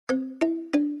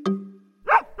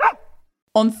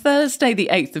On Thursday, the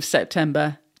 8th of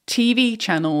September, TV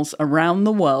channels around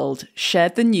the world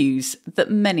shared the news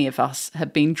that many of us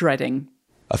had been dreading.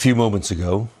 A few moments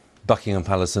ago, Buckingham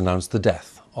Palace announced the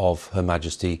death of Her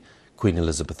Majesty Queen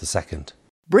Elizabeth II.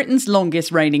 Britain's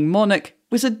longest reigning monarch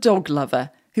was a dog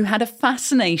lover who had a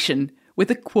fascination with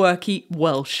a quirky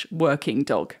Welsh working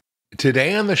dog.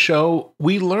 Today on the show,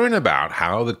 we learn about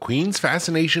how the Queen's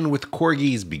fascination with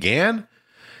corgis began,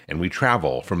 and we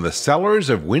travel from the cellars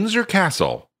of Windsor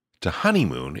Castle to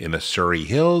honeymoon in the Surrey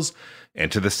Hills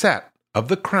and to the set of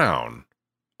The Crown,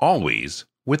 always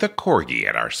with a corgi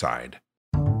at our side.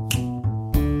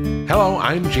 Hello,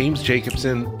 I'm James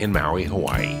Jacobson in Maui,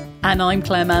 Hawaii. And I'm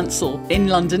Claire Mansell in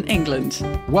London, England.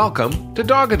 Welcome to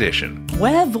Dog Edition,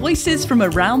 where voices from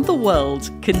around the world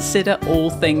consider all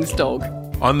things dog.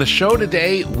 On the show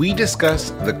today, we discuss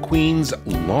the Queen's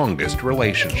longest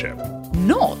relationship.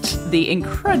 Not the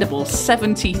incredible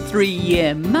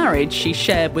 73-year marriage she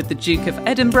shared with the Duke of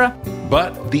Edinburgh,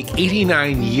 but the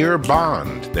 89-year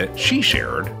bond that she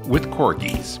shared with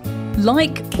corgis.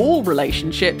 Like all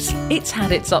relationships, it's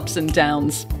had its ups and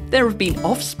downs. There have been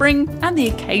offspring and the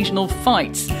occasional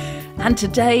fights. And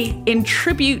today, in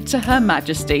tribute to Her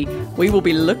Majesty, we will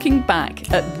be looking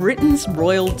back at Britain's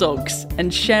royal dogs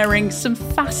and sharing some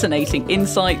fascinating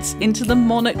insights into the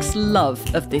monarch's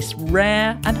love of this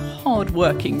rare and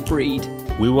hard-working breed.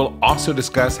 We will also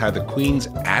discuss how the Queen's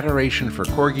adoration for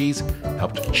corgis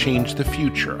helped change the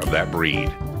future of that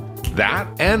breed. That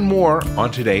and more on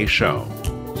today's show.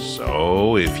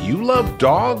 So, if you love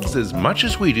dogs as much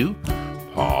as we do,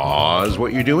 pause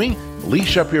what you're doing,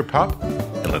 leash up your pup,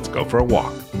 and let's go for a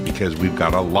walk, because we've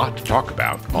got a lot to talk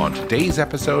about on today's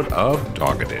episode of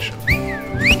Dog Edition.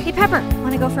 Hey, Pepper,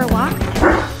 want to go for a walk?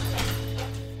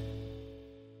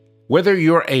 Whether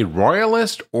you're a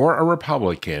royalist or a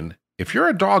Republican, if you're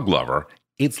a dog lover,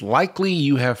 it's likely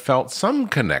you have felt some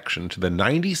connection to the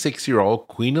 96-year-old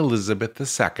Queen Elizabeth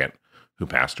II, who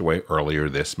passed away earlier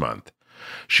this month.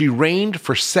 She reigned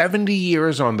for 70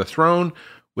 years on the throne,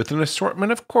 with an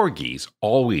assortment of corgis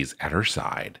always at her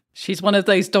side. She's one of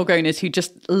those dog owners who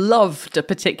just loved a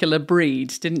particular breed,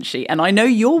 didn't she? And I know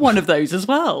you're one of those as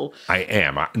well. I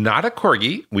am. Not a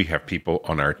corgi. We have people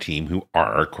on our team who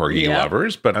are corgi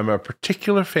lovers, but I'm a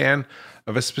particular fan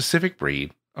of a specific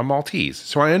breed, a Maltese.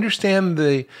 So I understand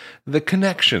the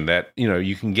connection that,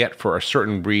 you can get for a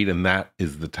certain breed, and that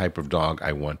is the type of dog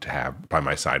I want to have by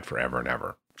my side forever and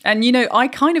ever. And, I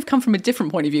kind of come from a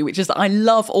different point of view, which is that I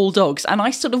love all dogs and I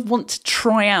sort of want to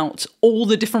try out all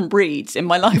the different breeds in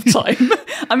my lifetime.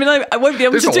 I mean, I won't be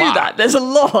able to do that. There's a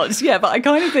lot. Yeah, but I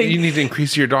kind of think... You need to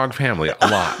increase your dog family a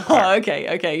lot. Oh,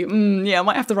 okay. Yeah, I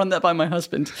might have to run that by my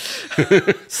husband.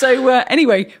 So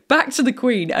anyway, back to the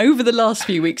Queen. Over the last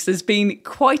few weeks, there's been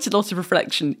quite a lot of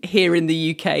reflection here in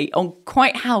the UK on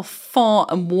quite how far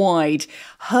and wide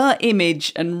her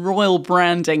image and royal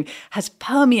branding has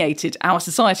permeated our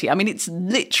society. I mean, it's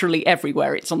literally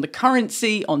everywhere. It's on the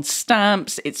currency, on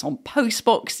stamps, it's on post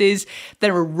boxes.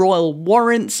 There are royal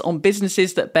warrants on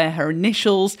businesses that bear her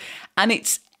initials, and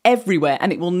it's everywhere,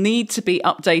 and it will need to be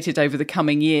updated over the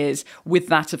coming years with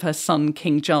that of her son,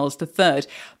 King Charles III.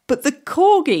 But the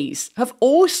corgis have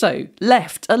also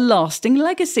left a lasting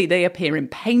legacy. They appear in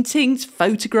paintings,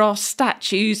 photographs,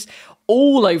 statues,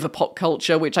 all over pop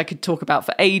culture, which I could talk about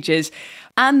for ages.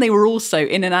 And they were also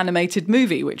in an animated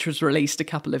movie, which was released a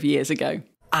couple of years ago.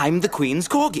 I'm the Queen's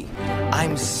Corgi.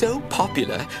 I'm so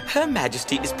popular, Her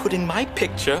Majesty is putting my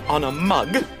picture on a mug,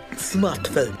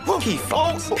 smartphone, key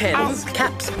fobs, pens,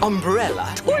 caps,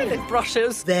 umbrella, toilet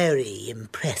brushes. Very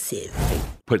impressive.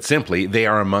 Put simply, they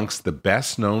are amongst the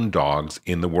best-known dogs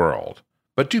in the world.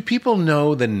 But do people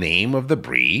know the name of the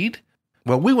breed?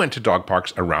 Well, we went to dog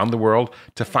parks around the world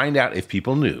to find out if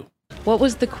people knew. What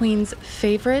was the Queen's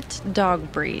favorite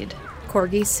dog breed?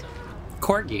 Corgis.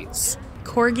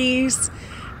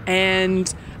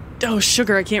 And,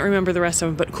 sugar, I can't remember the rest of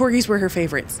them, but corgis were her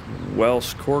favorites.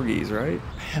 Welsh corgis, right?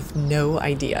 I have no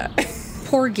idea.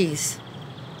 Corgis.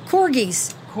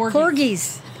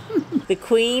 The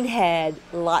Queen had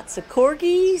lots of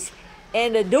corgis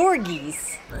and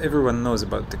adorgies. Everyone knows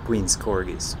about the Queen's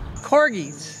corgis.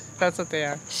 Corgis. That's what they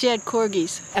are. She had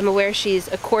corgis. I'm aware she's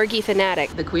a corgi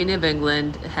fanatic. The Queen of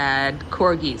England had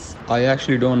corgis. I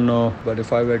actually don't know, but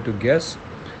if I were to guess,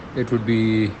 it would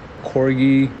be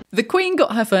corgi. The Queen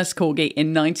got her first corgi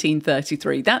in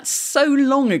 1933. That's so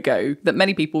long ago that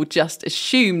many people just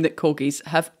assume that corgis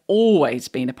have always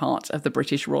been a part of the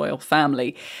British royal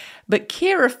family. But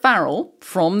Kira Farrell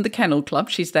from the Kennel Club,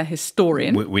 she's their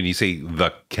historian. When you say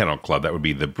the Kennel Club, that would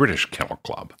be the British Kennel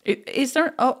Club. Is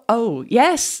there? Oh,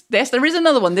 yes. Yes, there is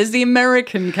another one. There's the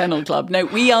American Kennel Club. No,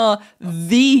 we are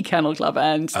the Kennel Club,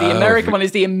 and the American one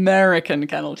is the American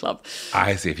Kennel Club.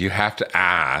 I see. If you have to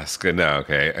ask, no,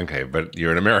 okay, but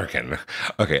you're an American.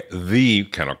 Okay, the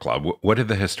Kennel Club. What did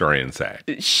the historian say?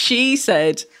 She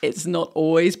said it's not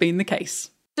always been the case.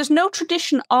 There's no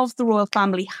tradition of the royal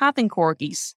family having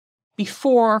corgis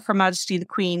before Her Majesty the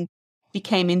Queen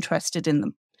became interested in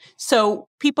them. So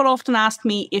people often ask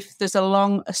me if there's a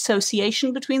long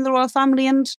association between the royal family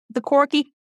and the corgi.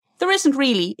 There isn't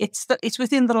really. It's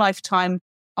within the lifetime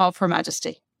of Her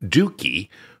Majesty. Dookie,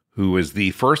 who was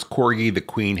the first corgi the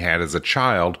Queen had as a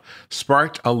child,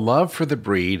 sparked a love for the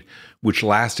breed, which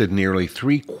lasted nearly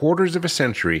 3/4 of a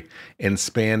century and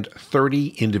spanned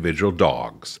 30 individual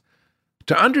dogs.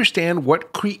 To understand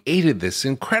what created this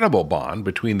incredible bond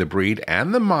between the breed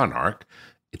and the monarch,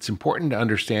 it's important to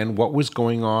understand what was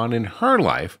going on in her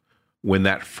life when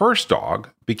that first dog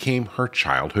became her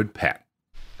childhood pet.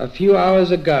 A few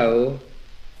hours ago,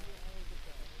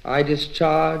 I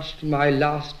discharged my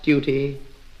last duty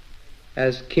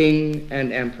as King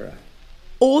and Emperor.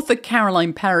 Author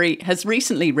Caroline Perry has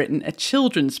recently written a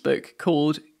children's book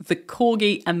called The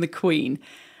Corgi and the Queen.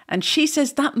 And she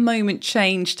says that moment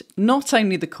changed not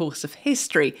only the course of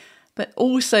history, but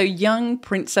also young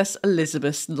Princess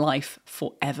Elizabeth's life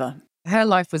forever. Her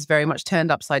life was very much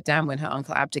turned upside down when her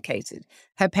uncle abdicated.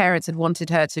 Her parents had wanted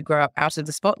her to grow up out of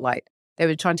the spotlight. They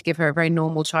were trying to give her a very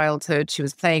normal childhood. She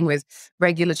was playing with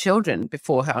regular children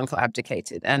before her uncle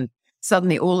abdicated. And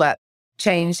suddenly all that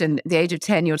changed. And at the age of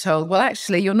 10, you're told, well,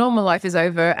 actually, your normal life is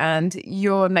over and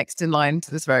you're next in line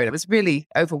to the throne. It was really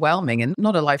overwhelming and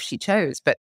not a life she chose.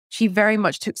 But she very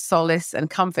much took solace and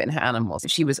comfort in her animals.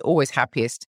 She was always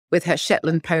happiest with her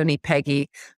Shetland pony, Peggy,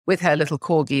 with her little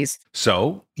corgis.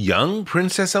 So, young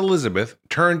Princess Elizabeth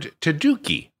turned to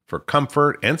Dookie for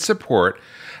comfort and support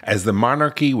as the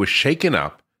monarchy was shaken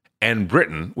up and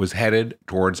Britain was headed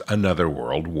towards another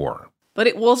world war. But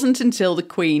it wasn't until the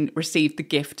Queen received the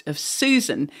gift of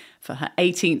Susan for her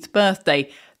 18th birthday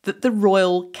that the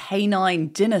royal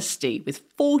canine dynasty with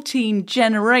 14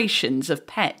 generations of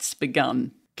pets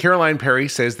begun. Caroline Perry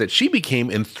says that she became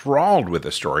enthralled with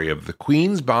the story of the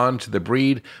Queen's bond to the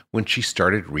breed when she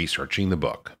started researching the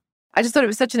book. I just thought it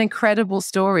was such an incredible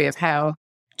story of how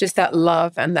just that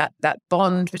love and that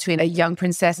bond between a young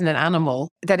princess and an animal,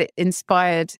 that it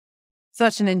inspired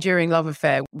such an enduring love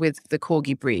affair with the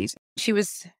corgi breed. She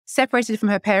was separated from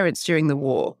her parents during the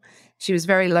war. She was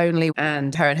very lonely,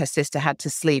 and her sister had to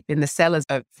sleep in the cellars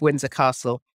of Windsor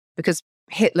Castle because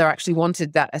Hitler actually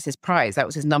wanted that as his prize. That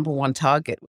was his number one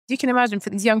target. You can imagine for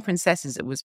these young princesses, it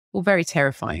was all very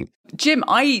terrifying. Jim,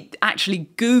 I actually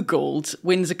Googled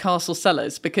Windsor Castle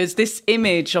cellars because this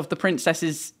image of the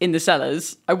princesses in the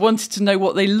cellars, I wanted to know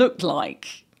what they looked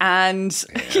like. And,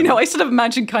 I sort of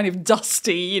imagine kind of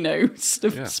dusty,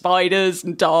 sort of spiders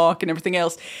and dark and everything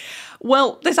else.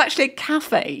 Well, there's actually a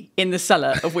cafe in the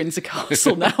cellar of Windsor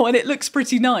Castle now, and it looks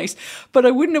pretty nice. But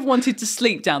I wouldn't have wanted to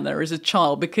sleep down there as a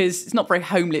child because it's not very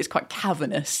homely, it's quite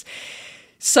cavernous.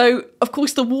 So, of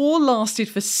course, the war lasted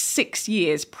for 6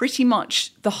 years, pretty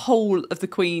much the whole of the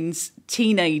Queen's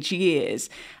teenage years.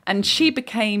 And she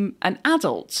became an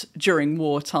adult during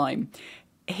wartime.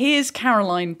 Here's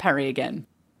Caroline Perry again.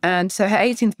 And so her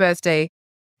 18th birthday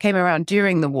came around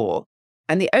during the war.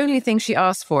 And the only thing she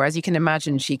asked for, as you can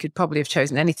imagine, she could probably have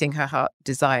chosen anything her heart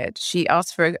desired. She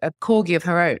asked for a corgi of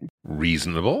her own.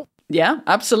 Reasonable. Yeah,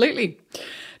 absolutely.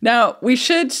 Now, we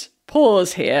should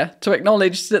pause here to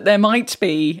acknowledge that there might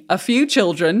be a few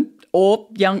children or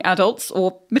young adults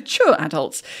or mature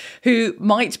adults who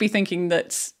might be thinking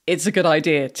that it's a good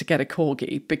idea to get a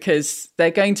corgi because they're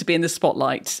going to be in the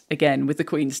spotlight again with the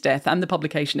Queen's death and the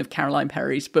publication of Caroline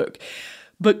Perry's book.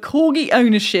 But corgi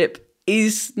ownership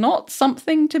is not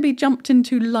something to be jumped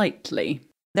into lightly.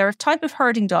 They're a type of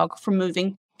herding dog for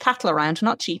moving cattle around,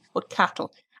 not sheep, but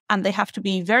cattle. And they have to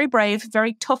be very brave,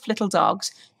 very tough little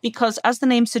dogs because, as the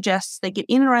name suggests, they get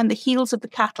in around the heels of the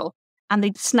cattle and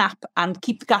they snap and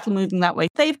keep the cattle moving that way.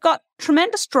 They've got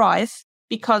tremendous drive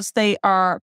because they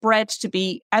are bred to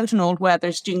be out in old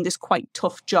weathers doing this quite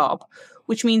tough job,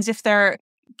 which means if they're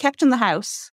kept in the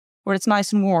house where it's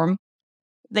nice and warm,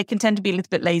 they can tend to be a little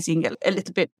bit lazy and get a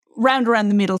little bit round around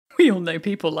the middle. We all know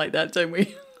people like that, don't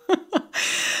we?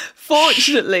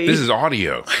 Fortunately... This is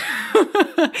audio.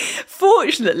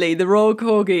 Fortunately, the Royal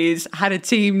Corgis had a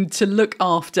team to look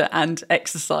after and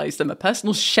exercise them, a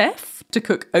personal chef to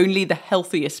cook only the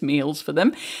healthiest meals for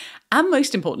them, and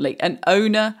most importantly, an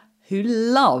owner who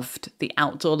loved the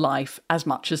outdoor life as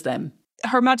much as them.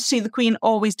 Her Majesty the Queen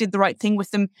always did the right thing with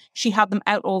them. She had them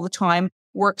out all the time,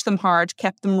 worked them hard,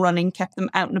 kept them running, kept them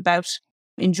out and about,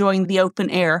 enjoying the open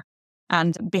air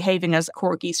and behaving as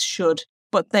corgis should.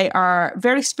 But they are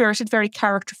very spirited, very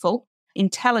characterful,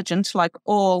 intelligent, like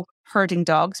all herding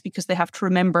dogs, because they have to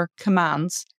remember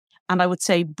commands, and I would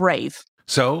say brave.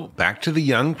 So, back to the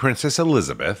young Princess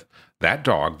Elizabeth, that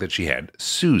dog that she had,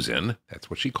 Susan, that's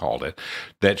what she called it,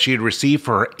 that she had received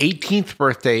for her 18th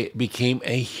birthday became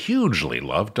a hugely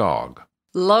loved dog.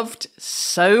 Loved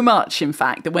so much, in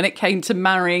fact, that when it came to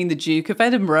marrying the Duke of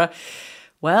Edinburgh,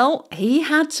 well, he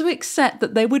had to accept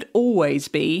that there would always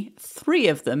be 3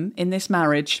 of them in this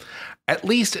marriage. At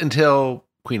least until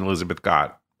Queen Elizabeth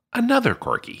got another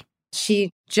corgi.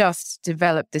 She just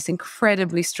developed this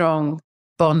incredibly strong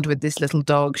bond with this little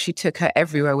dog. She took her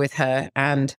everywhere with her,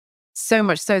 and so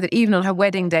much so that even on her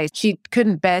wedding day, she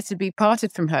couldn't bear to be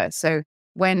parted from her. So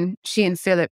when she and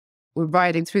Philip were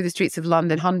riding through the streets of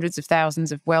London, hundreds of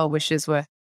thousands of well-wishers were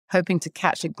hoping to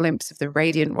catch a glimpse of the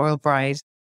radiant royal bride.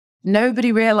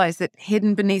 Nobody realized that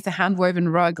hidden beneath a hand-woven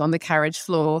rug on the carriage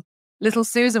floor, little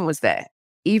Susan was there.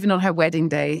 Even on her wedding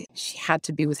day, she had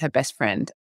to be with her best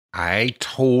friend. I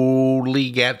totally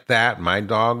get that. My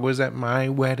dog was at my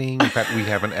wedding. In fact, we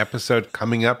have an episode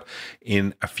coming up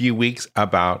in a few weeks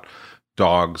about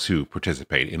dogs who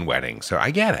participate in weddings. So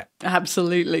I get it.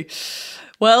 Absolutely.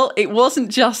 Well, it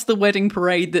wasn't just the wedding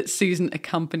parade that Susan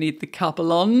accompanied the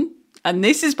couple on. And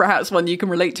this is perhaps one you can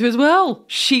relate to as well.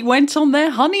 She went on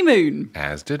their honeymoon.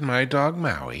 As did my dog,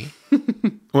 Maui.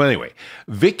 Well, anyway,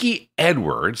 Vicki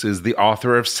Edwards is the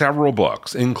author of several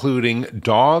books, including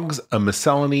Dogs, a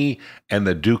Miscellany, and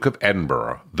The Duke of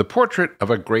Edinburgh, the portrait of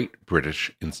a great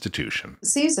British institution.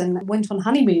 Susan went on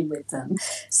honeymoon with them.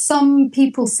 Some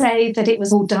people say that it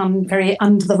was all done very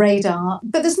under the radar,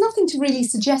 but there's nothing to really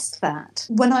suggest that.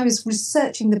 When I was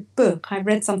researching the book, I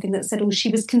read something that said, she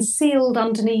was concealed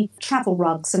underneath travel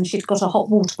rugs and she'd got a hot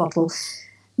water bottle,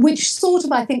 which sort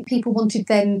of, I think, people wanted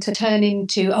then to turn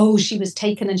into, she was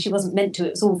taken and she wasn't meant to.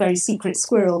 It was all very secret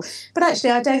squirrel. But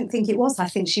actually, I don't think it was. I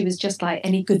think she was just like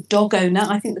any good dog owner.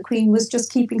 I think the Queen was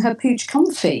just keeping her pooch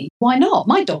comfy. Why not?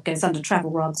 My dog goes under travel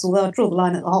rugs, although I draw the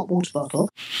line at the hot water bottle.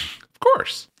 Of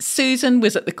course. Susan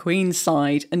was at the Queen's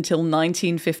side until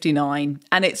 1959,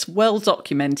 and it's well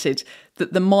documented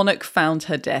that the monarch found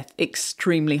her death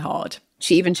extremely hard.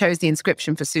 She even chose the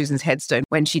inscription for Susan's headstone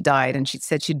when she died, and she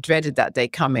said she dreaded that day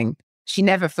coming. She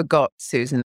never forgot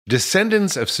Susan.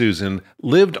 Descendants of Susan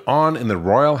lived on in the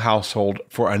royal household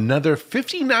for another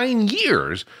 59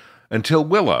 years until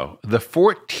Willow, the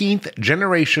 14th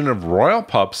generation of royal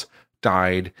pups,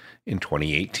 died in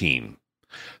 2018.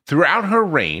 Throughout her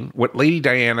reign, what Lady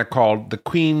Diana called the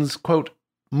Queen's, quote,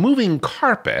 moving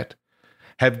carpet,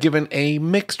 have given a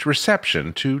mixed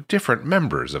reception to different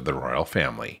members of the royal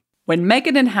family. When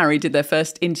Meghan and Harry did their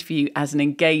first interview as an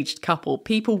engaged couple,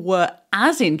 people were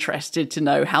as interested to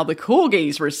know how the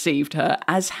corgis received her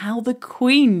as how the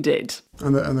Queen did.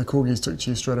 And the corgis took to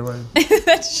you straight away.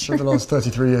 That's true. For the last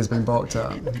 33 years being barked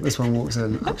at. This one walks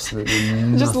in absolutely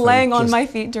nothing. Just laying on my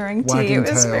feet during tea. It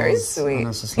was very sweet. And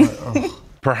it's just like, oh.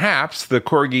 Perhaps the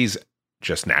corgis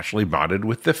just naturally bonded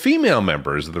with the female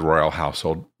members of the royal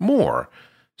household more.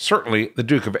 Certainly, the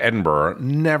Duke of Edinburgh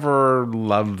never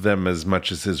loved them as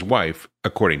much as his wife,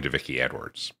 according to Vicki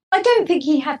Edwards. I don't think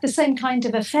he had the same kind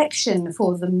of affection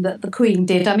for them that the Queen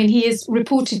did. I mean, he is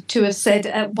reported to have said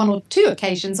at 1 or 2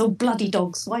 occasions, bloody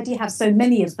dogs, why do you have so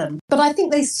many of them? But I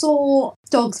think they saw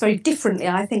dogs very differently.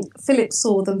 I think Philip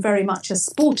saw them very much as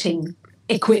sporting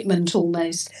equipment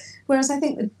almost, whereas I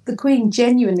think the Queen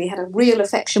genuinely had a real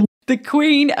affection. The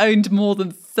Queen owned more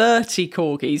than 30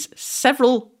 corgis,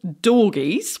 several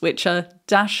dorgies, which are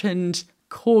Dachshund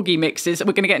corgi mixes.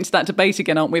 We're going to get into that debate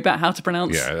again, aren't we, about how to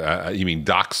pronounce... Yeah, you mean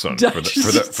Dachshund.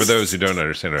 For those who don't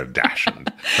understand, are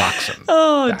Dachshund. Dachshund.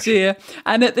 Oh, dear.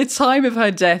 And at the time of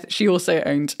her death, she also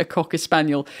owned a Cocker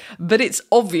Spaniel. But it's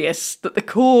obvious that the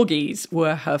corgis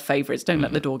were her favourites. Don't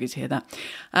let the dorgies hear that.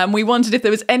 And we wondered if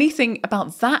there was anything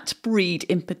about that breed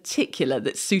in particular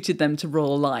that suited them to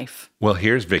royal life. Well,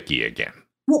 here's Vicki again.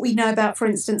 What we know about, for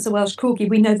instance, a Welsh Corgi,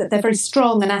 we know that they're very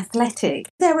strong and athletic.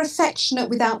 They're affectionate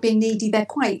without being needy. They're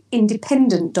quite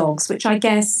independent dogs, which I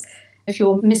guess if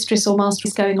your mistress or master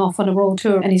is going off on a royal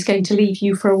tour and is going to leave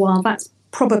you for a while, that's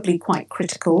probably quite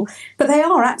critical. But they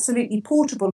are absolutely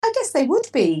portable. I guess they would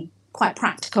be quite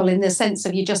practical in the sense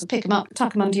of you just pick them up,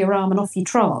 tuck them under your arm and off you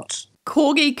trot.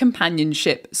 Corgi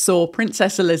companionship saw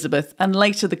Princess Elizabeth and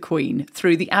later the Queen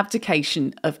through the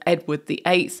abdication of Edward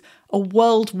VIII, a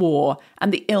world war,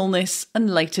 and the illness and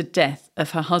later death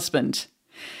of her husband.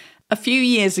 a few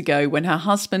years ago when her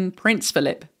husband, Prince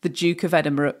Philip, the Duke of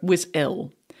Edinburgh, was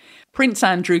ill. Prince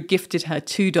Andrew gifted her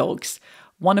 2 dogs,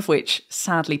 one of which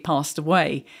sadly passed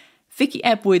away. Vicky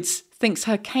Edwards thinks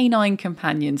her canine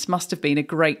companions must have been a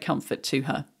great comfort to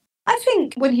her. I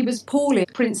think when he was poorly,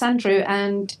 Prince Andrew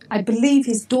and I believe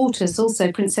his daughters,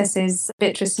 also Princesses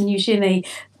Beatrice and Eugenie,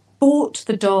 bought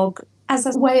the dog as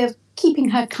a way of keeping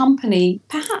her company,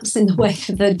 perhaps in the way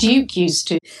that the Duke used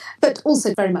to, but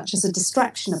also very much as a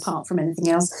distraction apart from anything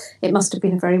else. It must have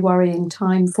been a very worrying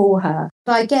time for her.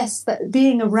 But I guess that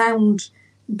being around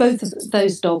both of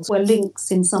those dogs were links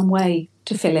in some way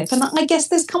to Philip. And I guess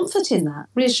there's comfort in that,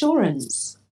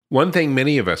 reassurance. One thing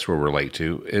many of us will relate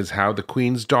to is how the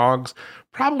Queen's dogs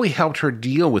probably helped her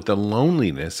deal with the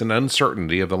loneliness and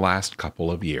uncertainty of the last couple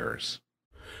of years.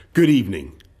 Good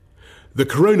evening. The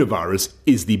coronavirus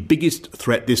is the biggest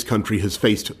threat this country has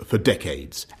faced for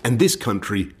decades, and this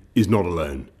country is not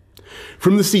alone.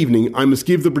 From this evening, I must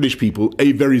give the British people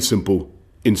a very simple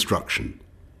instruction.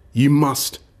 You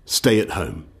must stay at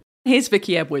home. Here's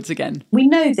Vicky Edwards again. We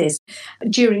know this.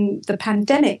 During the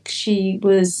pandemic, she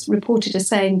was reported as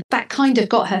saying that kind of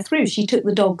got her through. She took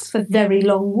the dogs for very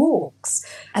long walks,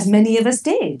 as many of us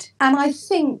did. And I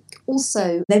think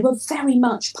also they were very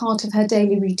much part of her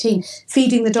daily routine,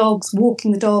 feeding the dogs,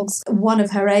 walking the dogs. One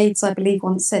of her aides, I believe,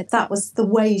 once said that was the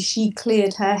way she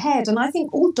cleared her head. And I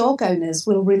think all dog owners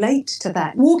will relate to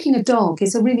that. Walking a dog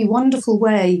is a really wonderful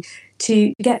way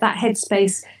to get that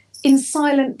headspace in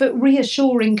silent but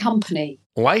reassuring company.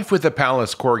 Life with the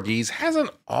palace corgis hasn't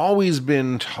always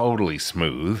been totally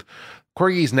smooth.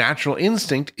 Corgis' natural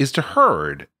instinct is to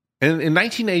herd. And in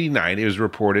 1989, it was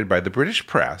reported by the British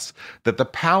press that the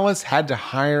palace had to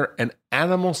hire an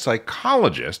animal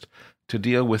psychologist to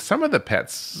deal with some of the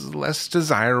pets' less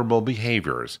desirable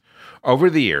behaviors. Over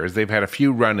the years, they've had a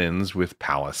few run-ins with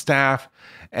palace staff,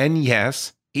 and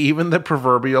yes, even the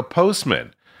proverbial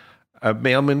postman. A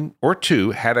mailman or 2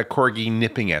 had a corgi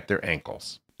nipping at their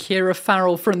ankles. Ciara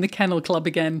Farrell from the Kennel Club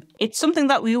again. It's something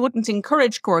that we wouldn't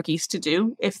encourage corgis to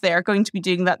do. If they're going to be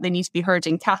doing that, they need to be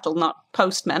herding cattle, not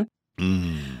postmen.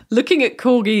 Looking at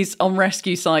corgis on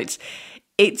rescue sites,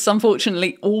 it's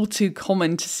unfortunately all too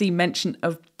common to see mention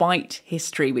of bite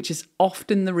history, which is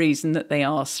often the reason that they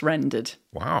are surrendered.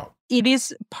 Wow. It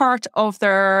is part of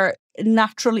their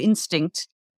natural instinct.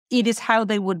 It is how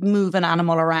they would move an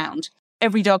animal around.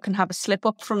 Every dog can have a slip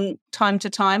up from time to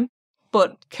time,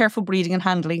 but careful breeding and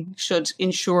handling should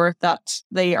ensure that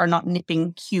they are not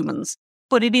nipping humans.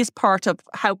 But it is part of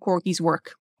how corgis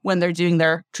work when they're doing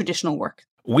their traditional work.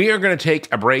 We are going to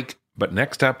take a break, but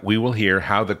next up we will hear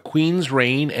how the Queen's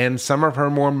reign and some of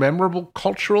her more memorable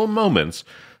cultural moments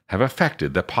have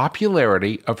affected the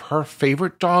popularity of her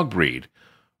favorite dog breed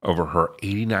over her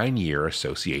 89-year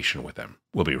association with them.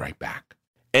 We'll be right back.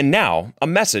 And now, a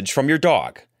message from your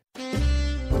dog.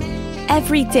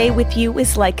 Every day with you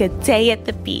is like a day at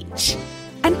the beach.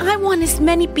 And I want as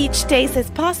many beach days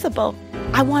as possible.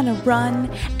 I want to run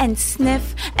and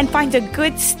sniff and find a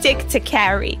good stick to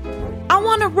carry. I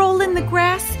want to roll in the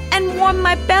grass and warm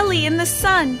my belly in the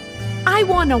sun. I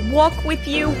want to walk with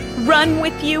you, run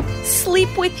with you,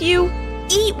 sleep with you,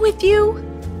 eat with you.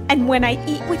 And when I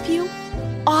eat with you,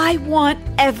 I want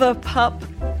Everpup.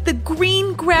 The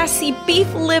green, grassy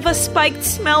beef liver spiked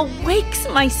smell wakes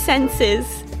my senses.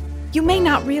 You may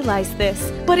not realize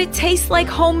this, but it tastes like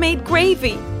homemade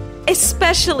gravy,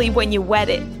 especially when you wet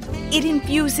it. It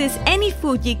infuses any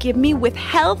food you give me with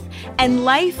health and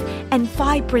life and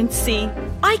vibrancy.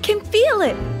 I can feel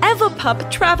it. Everpup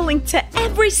traveling to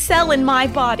every cell in my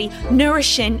body,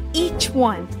 nourishing each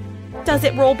one. Does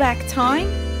it roll back time?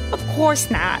 Of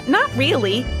course not. Not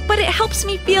really. But it helps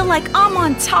me feel like I'm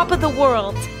on top of the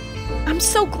world. I'm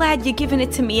so glad you're giving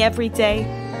it to me every day.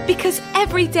 Because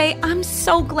every day I'm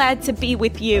so glad to be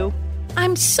with you.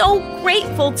 I'm so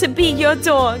grateful to be your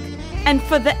dog and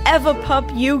for the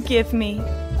Everpup you give me.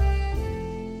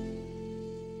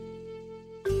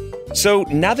 So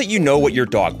now that you know what your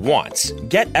dog wants,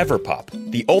 get Everpup,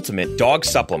 the ultimate dog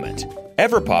supplement.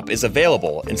 Everpup is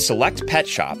available in select pet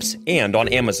shops and on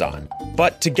Amazon.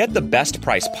 But to get the best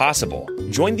price possible,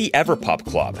 join the Everpup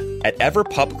Club at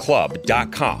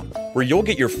everpupclub.com, where you'll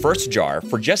get your first jar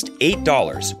for just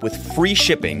 $8 with free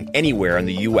shipping anywhere in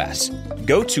the U.S.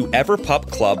 Go to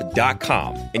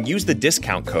everpupclub.com and use the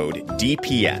discount code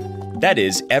DPN. That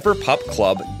is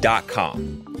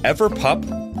everpupclub.com.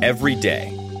 Everpup, every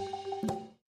day.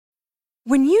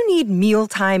 When you need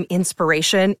mealtime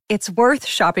inspiration, it's worth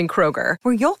shopping Kroger,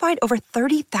 where you'll find over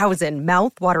 30,000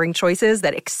 mouth-watering choices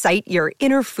that excite your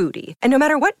inner foodie. And no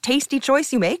matter what tasty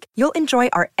choice you make, you'll enjoy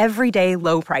our everyday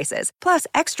low prices, plus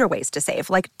extra ways to save,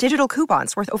 like digital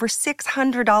coupons worth over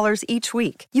 $600 each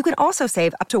week. You can also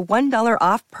save up to $1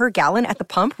 off per gallon at the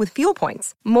pump with fuel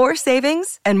points. More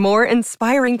savings and more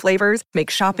inspiring flavors make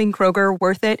shopping Kroger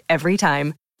worth it every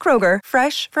time. Kroger,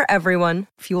 fresh for everyone.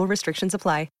 Fuel restrictions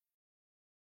apply.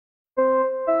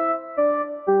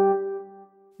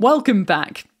 Welcome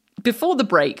back. Before the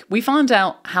break, we found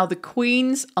out how the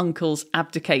Queen's uncle's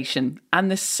abdication and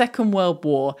the Second World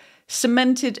War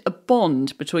cemented a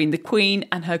bond between the Queen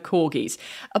and her corgis.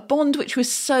 A bond which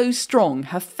was so strong,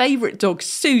 her favourite dog,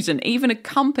 Susan, even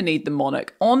accompanied the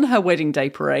monarch on her wedding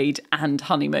day parade and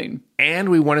honeymoon. And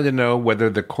we wanted to know whether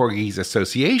the corgi's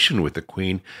association with the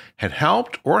Queen had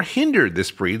helped or hindered this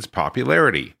breed's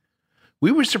popularity.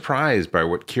 We were surprised by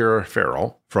what Ciara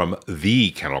Farrell from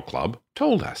The Kennel Club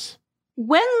told us.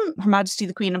 When Her Majesty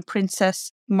the Queen and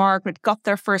Princess Margaret got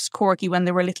their first corgi when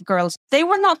they were little girls, they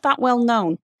were not that well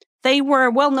known. They were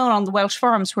well known on the Welsh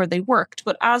farms where they worked,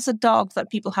 but as a dog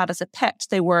that people had as a pet,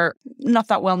 they were not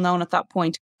that well known at that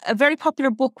point. A very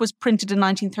popular book was printed in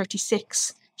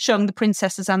 1936 showing the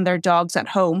princesses and their dogs at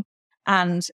home,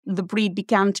 and the breed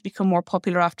began to become more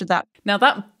popular after that. Now,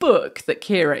 that book that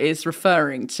Ciara is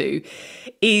referring to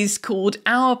is called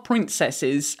Our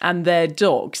Princesses and Their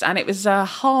Dogs, and it was a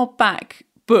hardback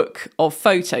book of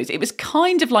photos. It was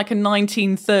kind of like a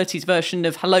 1930s version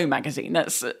of Hello Magazine.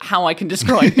 That's how I can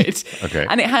describe it. Okay.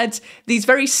 And it had these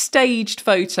very staged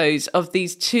photos of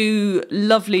these two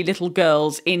lovely little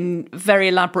girls in very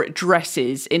elaborate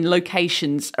dresses in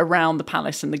locations around the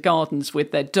palace and the gardens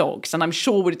with their dogs. And I'm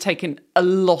sure would have taken a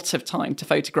lot of time to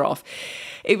photograph.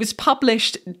 It was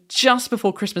published just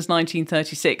before Christmas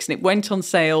 1936, and it went on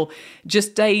sale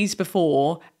just days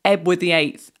before Edward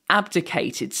VIII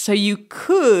abdicated. So you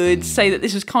could say that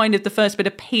this was kind of the first bit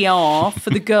of PR for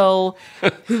the girl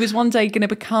who was one day going to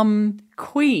become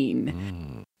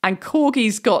queen. And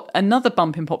corgis got another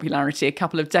bump in popularity a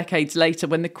couple of decades later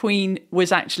when the Queen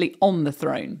was actually on the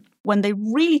throne. When they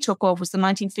really took off was the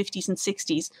 1950s and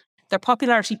 60s. Their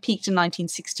popularity peaked in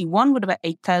 1961 with about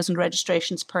 8,000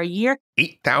 registrations per year.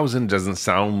 8,000 doesn't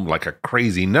sound like a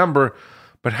crazy number,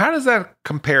 but how does that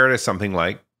compare to something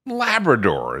like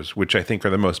Labradors, which I think are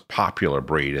the most popular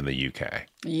breed in the UK?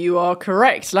 You are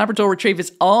correct. Labrador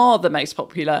Retrievers are the most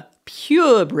popular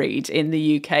pure breed in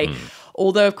the UK.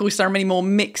 Although, of course, there are many more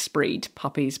mixed breed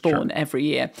puppies born every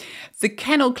year. The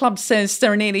Kennel Club says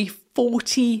there are nearly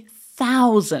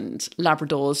 40,000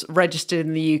 Labradors registered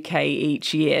in the UK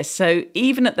each year. So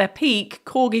even at their peak,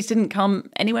 corgis didn't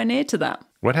come anywhere near to that.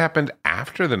 What happened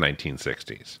after the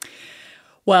 1960s?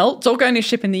 Well, dog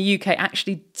ownership in the UK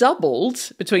actually doubled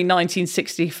between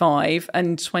 1965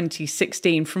 and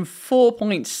 2016 from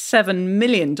 4.7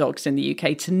 million dogs in the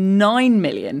UK to 9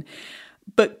 million.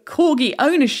 But corgi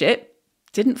ownership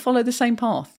didn't follow the same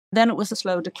path. Then it was a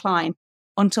slow decline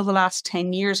until the last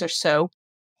 10 years or so,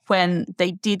 when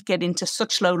they did get into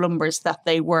such low numbers that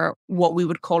they were what we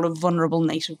would call a vulnerable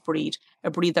native breed,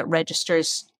 a breed that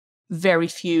registers very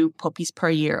few puppies per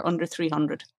year, under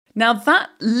 300. Now,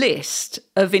 that list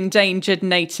of endangered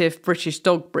native British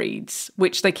dog breeds,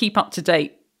 which they keep up to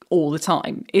date all the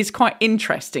time, is quite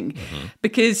interesting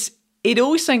because it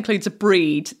also includes a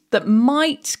breed that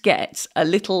might get a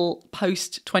little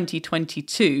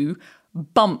post-2022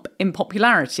 bump in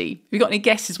popularity. Have you got any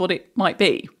guesses what it might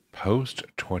be?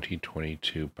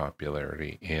 Post-2022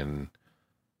 popularity in...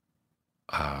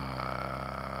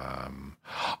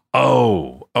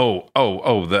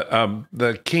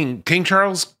 the King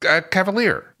Charles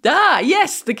Cavalier.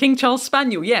 Yes, the King Charles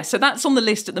Spaniel. Yes, so that's on the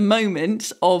list at the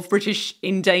moment of British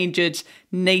endangered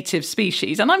native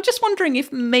species. And I'm just wondering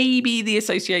if maybe the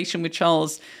association with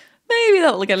Charles, maybe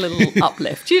that'll get a little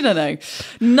uplift. You don't know.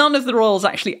 None of the royals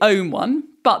actually own one,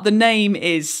 but the name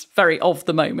is very of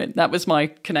the moment. That was my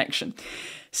connection.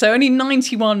 So only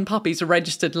 91 puppies were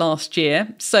registered last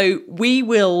year. So we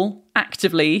will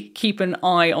actively keep an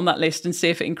eye on that list and see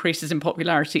if it increases in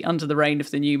popularity under the reign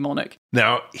of the new monarch.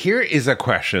 Now, here is a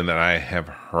question that I have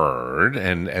heard,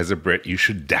 and as a Brit, you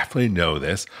should definitely know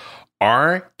this.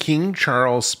 Are King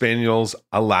Charles Spaniels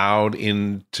allowed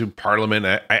into Parliament?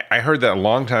 I heard that a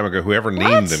long time ago. Whoever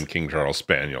named them King Charles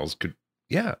Spaniels could...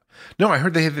 Yeah. No, I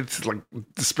heard they had this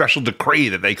special decree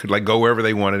that they could go wherever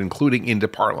they wanted, including into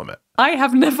Parliament. I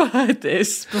have never heard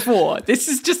this before. This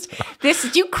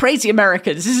is you crazy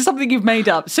Americans. This is something you've made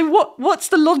up. So what's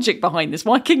the logic behind this?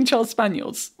 Why King Charles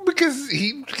Spaniels? Because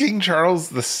King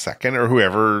Charles II or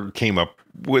whoever came up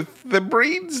with the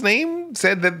breed's name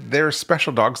said that they're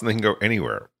special dogs and they can go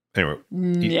anywhere. Anyway,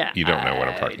 you don't know what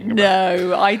I'm talking about.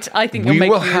 No, I think you're we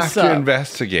making will have this to up.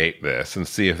 investigate this and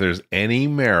see if there's any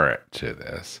merit to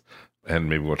this. And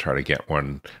maybe we'll try to get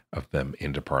one of them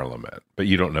into Parliament. But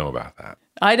you don't know about that.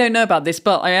 I don't know about this,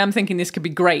 but I am thinking this could be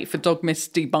great for Dog Myths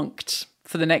Debunked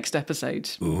for the next episode.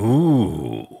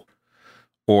 Ooh.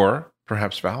 Or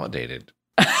perhaps validated.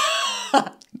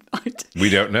 We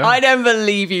don't know. I don't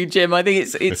believe you, Jim. I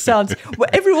think it sounds... Well,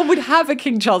 everyone would have a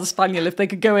King Charles Spaniel if they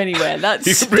could go anywhere.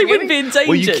 They wouldn't be endangered.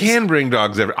 Well, you can bring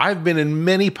dogs I've been in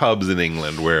many pubs in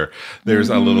England where there's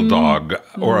a little dog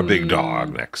or a big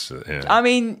dog next to it. I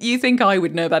mean, you think I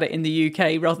would know about it in the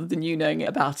UK rather than you knowing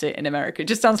about it in America. It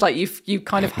just sounds like you've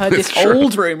kind of heard this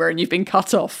old rumour and you've been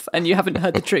cut off and you haven't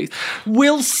heard the truth.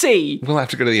 We'll see. We'll have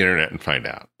to go to the internet and find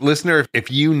out. Listener, if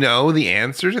you know the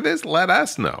answer to this, let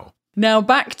us know. Now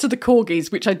back to the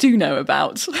corgis, which I do know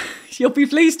about. You'll be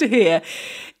pleased to hear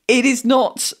it is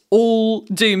not all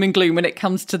doom and gloom when it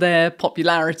comes to their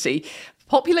popularity.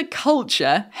 Popular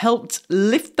culture helped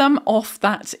lift them off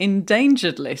that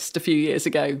endangered list a few years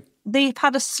ago. They've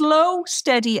had a slow,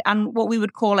 steady, and what we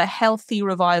would call a healthy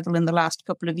revival in the last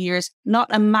couple of years. Not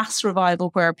a mass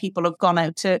revival where people have gone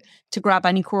out to grab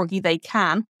any corgi they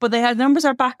can. But their numbers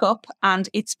are back up, and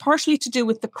it's partially to do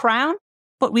with the crown.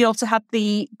 But we also had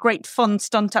the great fun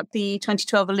stunt at the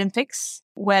 2012 Olympics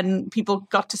when people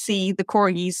got to see the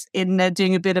corgis in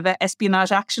doing a bit of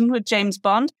espionage action with James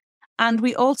Bond. And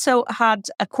we also had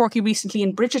a corgi recently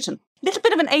in Bridgerton. A little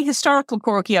bit of an ahistorical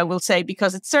corgi, I will say,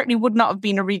 because it certainly would not have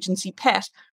been a Regency pet.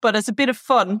 But as a bit of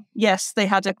fun, yes, they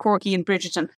had a corgi in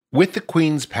Bridgerton. With the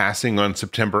Queen's passing on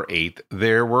September 8th,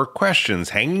 there were questions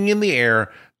hanging in the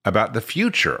air about the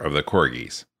future of the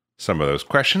corgis. Some of those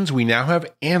questions we now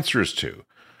have answers to.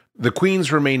 The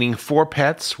Queen's remaining 4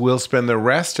 pets will spend the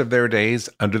rest of their days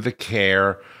under the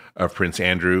care of Prince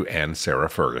Andrew and Sarah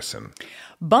Ferguson.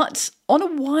 But on a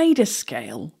wider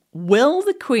scale, will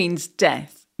the Queen's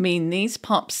death mean these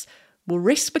pups will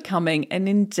risk becoming an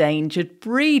endangered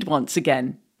breed once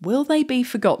again? Will they be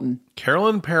forgotten?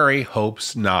 Carolyn Perry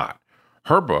hopes not.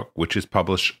 Her book, which is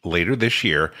published later this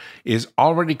year, is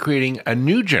already creating a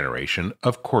new generation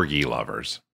of corgi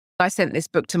lovers. I sent this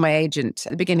book to my agent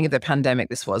at the beginning of the pandemic.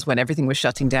 This was when everything was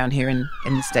shutting down here in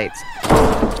the States.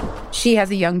 She has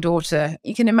a young daughter.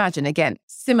 You can imagine, again,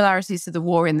 similarities to the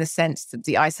war in the sense that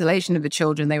the isolation of the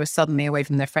children, they were suddenly away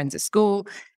from their friends at school.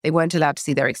 They weren't allowed to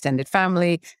see their extended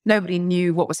family. Nobody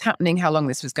knew what was happening, how long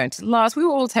this was going to last. We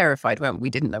were all terrified, weren't we? We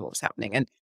didn't know what was happening. And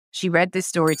she read this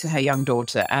story to her young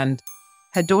daughter, and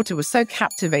her daughter was so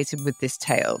captivated with this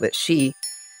tale that she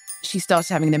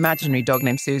started having an imaginary dog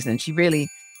named Susan. She really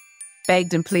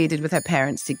begged and pleaded with her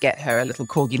parents to get her a little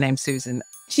corgi named Susan.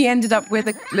 She ended up with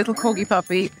a little corgi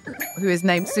puppy who is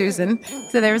named Susan.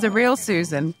 So there is a real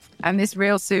Susan, and this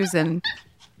real Susan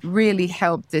really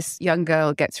helped this young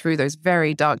girl get through those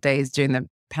very dark days during the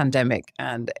pandemic,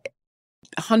 and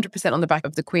 100% on the back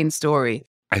of the Queen's story.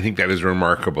 I think that is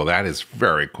remarkable. That is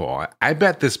very cool. I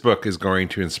bet this book is going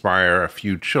to inspire a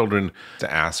few children to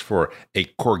ask for a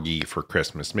corgi for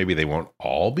Christmas. Maybe they won't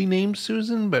all be named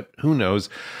Susan, but who knows?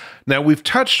 Now, we've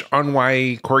touched on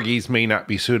why corgis may not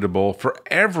be suitable for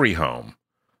every home.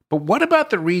 But what about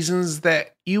the reasons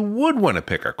that you would want to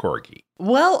pick a corgi?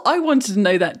 Well, I wanted to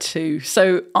know that too.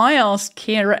 So I asked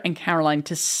Kira and Caroline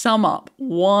to sum up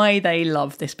why they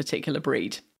love this particular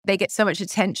breed. They get so much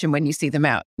attention when you see them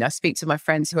out. I speak to my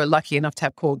friends who are lucky enough to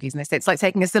have corgis, and they say it's like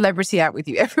taking a celebrity out with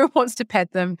you. Everyone wants to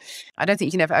pet them. I don't think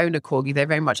you can ever own a corgi. They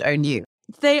very much own you.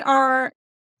 They are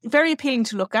very appealing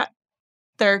to look at.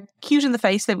 They're cute in the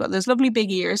face. They've got those lovely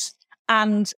big ears,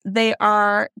 and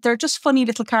they're just funny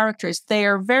little characters.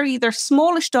 They're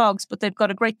smallish dogs, but they've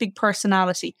got a great big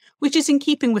personality, which is in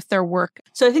keeping with their work.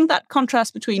 So I think that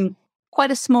contrast between quite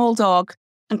a small dog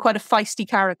and quite a feisty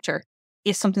character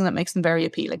is something that makes them very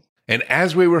appealing. And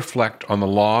as we reflect on the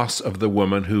loss of the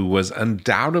woman who was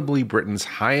undoubtedly Britain's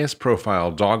highest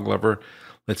profile dog lover,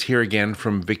 let's hear again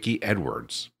from Vicky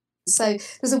Edwards. So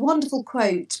there's a wonderful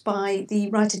quote by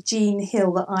the writer Jean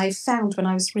Hill that I found when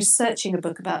I was researching a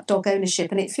book about dog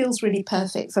ownership, and it feels really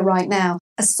perfect for right now.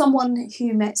 As someone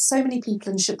who met so many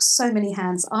people and shook so many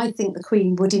hands, I think the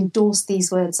Queen would endorse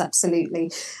these words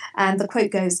absolutely. And the quote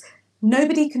goes,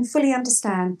 "Nobody can fully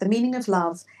understand the meaning of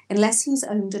love unless he's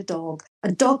owned a dog.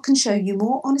 A dog can show you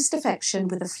more honest affection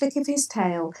with a flick of his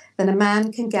tail than a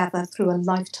man can gather through a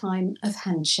lifetime of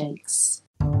handshakes."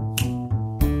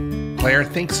 Claire,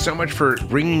 thanks so much for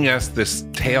bringing us this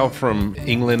tale from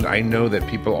England. I know that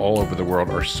people all over the world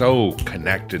are so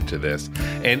connected to this.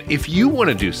 And if you want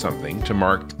to do something to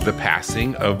mark the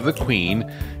passing of the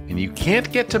Queen and you can't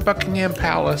get to Buckingham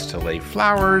Palace to lay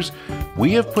flowers,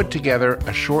 we have put together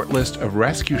a short list of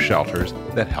rescue shelters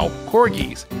that help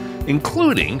corgis,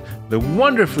 including the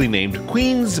wonderfully named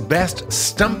Queen's Best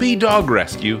Stumpy Dog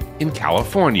Rescue in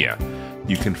California.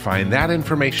 You can find that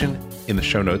information in the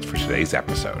show notes for today's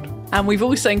episode. And we've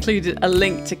also included a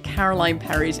link to Caroline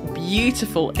Perry's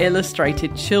beautiful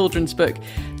illustrated children's book,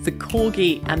 The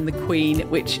Corgi and the Queen,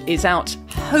 which is out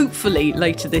hopefully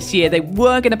later this year. They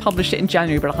were going to publish it in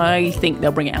January, but I think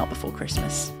they'll bring it out before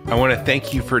Christmas. I want to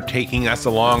thank you for taking us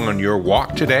along on your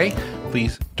walk today.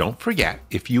 Please don't forget,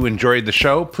 if you enjoyed the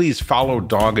show, please follow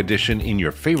Dog Edition in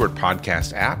your favorite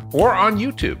podcast app or on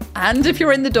YouTube. And if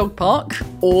you're in the dog park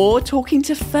or talking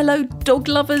to fellow dog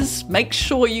lovers, make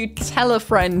sure you tell a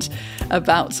friend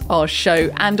about our show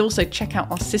and also check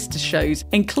out our sister shows,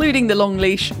 including The Long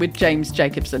Leash with James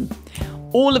Jacobson.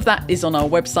 All of that is on our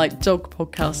website,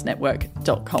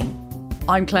 dogpodcastnetwork.com.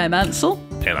 I'm Claire Mansell.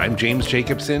 And I'm James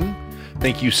Jacobson.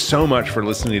 Thank you so much for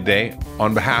listening today.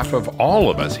 On behalf of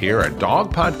all of us here at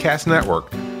Dog Podcast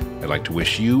Network, I'd like to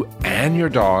wish you and your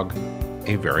dog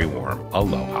a very warm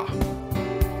aloha.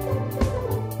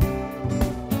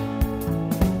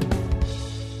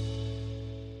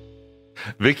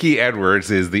 Vicki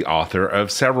Edwards is the author of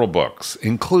several books,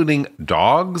 including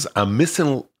Dogs, a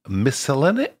Miscellany?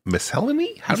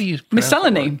 How do you pronounce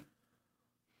Miscellany.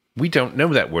 We don't know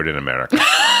that word in America.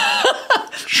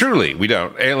 Surely we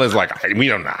don't. Ayla's like, we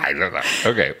don't know. I don't know.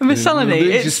 Okay. Miscellany.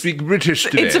 You speak British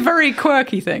today. It's a very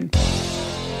quirky thing.